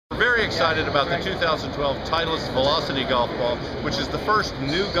very excited about the 2012 Titleist Velocity golf ball, which is the first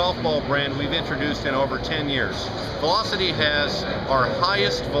new golf ball brand we've introduced in over 10 years. Velocity has our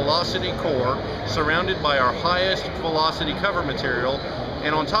highest velocity core surrounded by our highest velocity cover material,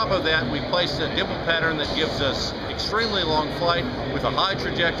 and on top of that we placed a dimple pattern that gives us extremely long flight with a high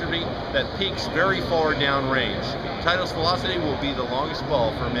trajectory that peaks very far down range. Titleist Velocity will be the longest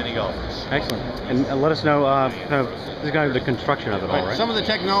ball for many golfers. Excellent. And let us know the construction of it all, right? Some of the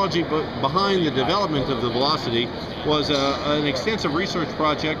technology behind the development of the Velocity was an extensive research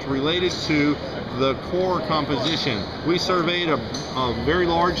project related to the core composition. We surveyed a very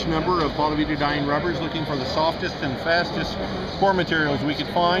large number of polybutadiene rubbers looking for the softest and fastest core materials we could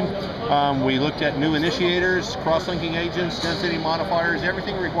find. We looked at new initiators, cross-linking agents, density modifiers,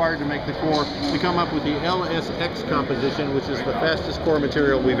 everything required to make the core to come up with the LSX composition, which is the fastest core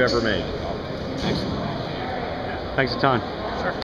material we've ever made. Thanks a ton.